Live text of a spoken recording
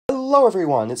Hello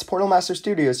everyone, it's Portal Master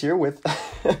Studios here with,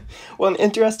 well, an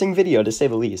interesting video to say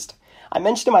the least. I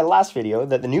mentioned in my last video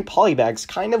that the new Polybags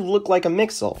kind of look like a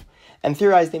Mixel, and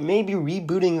theorized they may be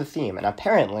rebooting the theme, and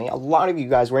apparently a lot of you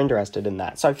guys were interested in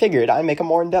that, so I figured I'd make a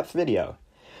more in-depth video.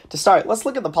 To start, let's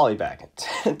look at the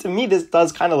Polybag. To me, this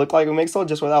does kind of look like a Mixel,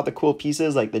 just without the cool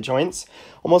pieces like the joints,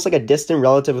 almost like a distant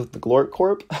relative of the Glorp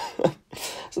Corp.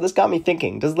 So this got me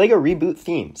thinking, does LEGO reboot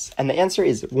themes? And the answer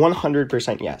is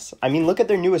 100% yes. I mean, look at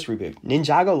their newest reboot,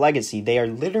 Ninjago Legacy. They are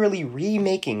literally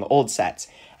remaking old sets,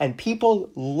 and people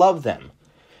love them.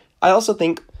 I also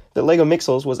think that LEGO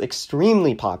Mixels was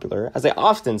extremely popular, as they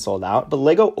often sold out, but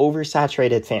LEGO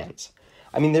oversaturated fans.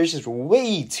 I mean, there's just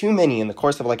way too many in the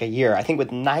course of like a year, I think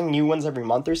with 9 new ones every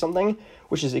month or something,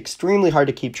 which is extremely hard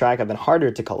to keep track of and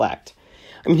harder to collect.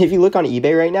 I mean, if you look on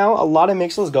eBay right now, a lot of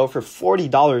Mixels go for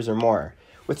 $40 or more,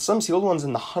 with some sealed ones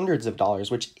in the hundreds of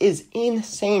dollars, which is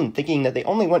insane, thinking that they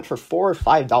only went for $4 or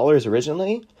 $5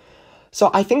 originally. So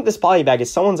I think this Polybag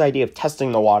is someone's idea of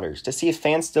testing the waters, to see if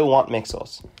fans still want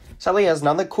Mixels. Sadly, it has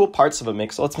none of the cool parts of a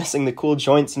Mixel. It's missing the cool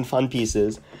joints and fun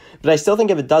pieces. But I still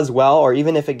think if it does well, or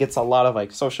even if it gets a lot of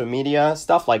like social media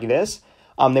stuff like this,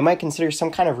 they might consider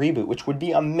some kind of reboot, which would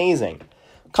be amazing.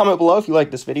 Comment below if you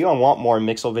like this video and want more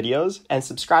Mixel videos, and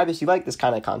subscribe if you like this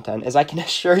kind of content, as I can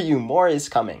assure you more is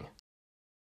coming.